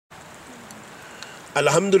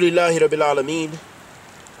Alhamdulillahi Rabbil Alameen.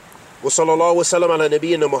 Wa sallallahu wa sallam ala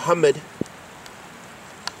nabiyyina Muhammad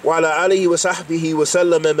wa ala alihi wa sahbihi wa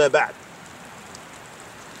sallam ma ba'd.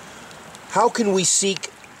 How can we seek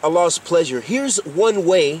Allah's pleasure? Here's one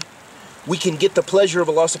way we can get the pleasure of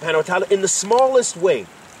Allah subhanahu wa ta'ala in the smallest way.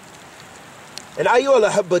 And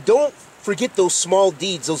but don't forget those small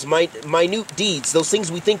deeds, those minute deeds, those things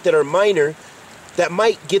we think that are minor that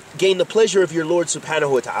might gain the pleasure of your Lord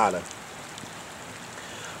subhanahu wa ta'ala.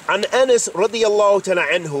 An Anas radiyallahu ta'ala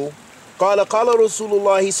anhu قال رسول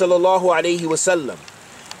الله صلى الله عليه وسلم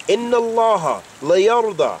إن الله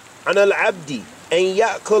ليرضى عن العبد أن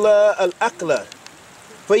يأكل الأكلة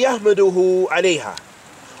فيحمده عليها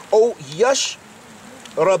أو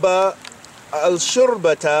يشرب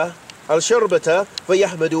الشربة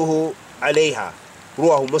فيحمده عليها.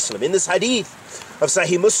 رواه Muslim. In this hadith of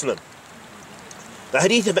Sahih Muslim, the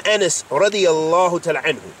hadith of Anas radiyallahu ta'ala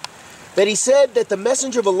anhu, that he said that the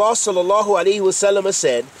Messenger of Allah sallallahu alayhi wasallam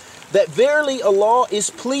said that verily Allah is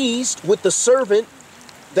pleased with the servant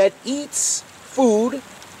that eats food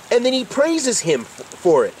and then he praises him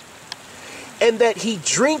for it, and that he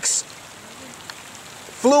drinks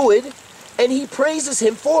fluid and he praises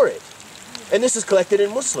him for it. And this is collected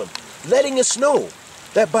in Muslim, letting us know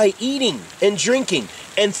that by eating and drinking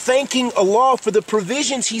and thanking Allah for the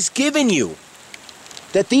provisions He's given you,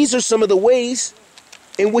 that these are some of the ways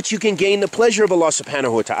in which you can gain the pleasure of Allah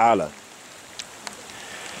subhanahu wa ta'ala.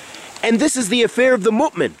 And this is the affair of the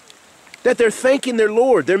mu'min, that they're thanking their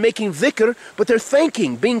Lord, they're making dhikr, but they're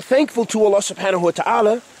being thankful to Allah subhanahu wa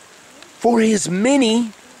ta'ala for His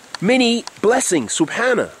many, many blessings,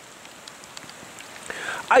 subhanah.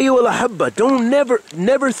 Ayu al-habba, don't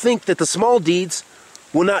never think that the small deeds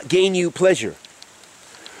will not gain you pleasure.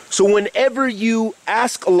 So whenever you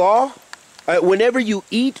ask Allah, whenever you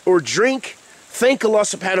eat or drink, thank Allah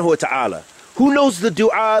subhanahu wa ta'ala. Who knows the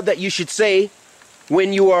dua that you should say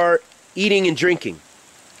when you are eating and drinking?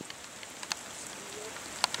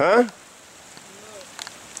 Huh?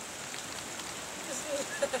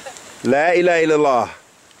 La ilaha illallah.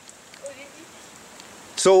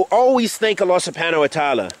 So always thank Allah subhanahu wa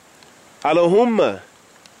ta'ala. Allahumma.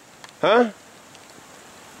 Huh?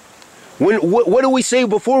 What do we say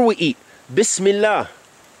before we eat? Bismillah.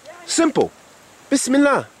 Simple.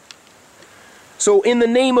 Bismillah. So in the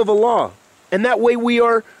name of Allah. And that way we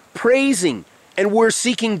are praising and we're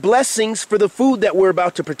seeking blessings for the food that we're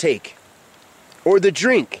about to partake, or the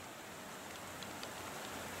drink.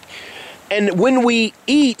 And when we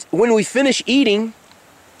eat, when we finish eating,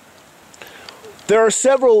 there are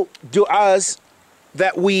several du'as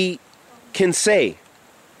that we can say.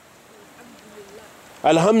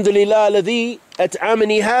 Alhamdulillah alladhi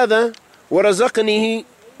at'amani hadha wa razaqani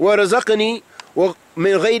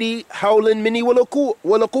min ghayri hawlin minni wa la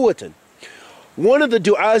quwwatin. One of the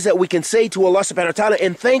du'as that we can say to Allah subhanahu wa ta'ala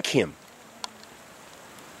and thank Him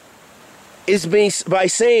is by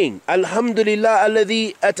saying, Alhamdulillah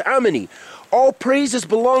alladhi at'amani. All praises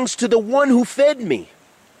belongs to the one who fed me.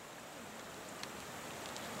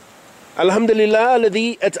 Alhamdulillah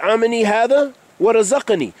alladhi at'amani hadha wa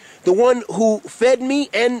razaqani. The one who fed me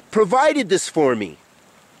and provided this for me.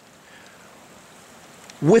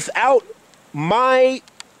 Without my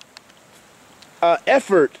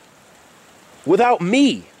effort, without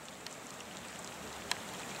me.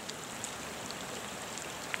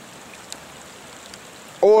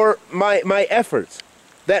 Or my efforts.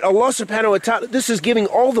 That Allah subhanahu wa ta'ala, this is giving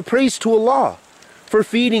all the praise to Allah for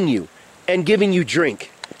feeding you and giving you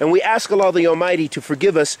drink. And we ask Allah the Almighty to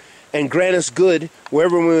forgive us and grant us good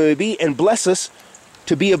wherever we may be, and bless us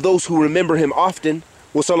to be of those who remember Him often.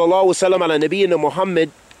 Wa sallallahu wa sallam ala nabiyyina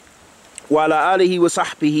Muhammad wa ala alihi wa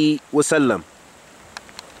sahbihi wa sallam.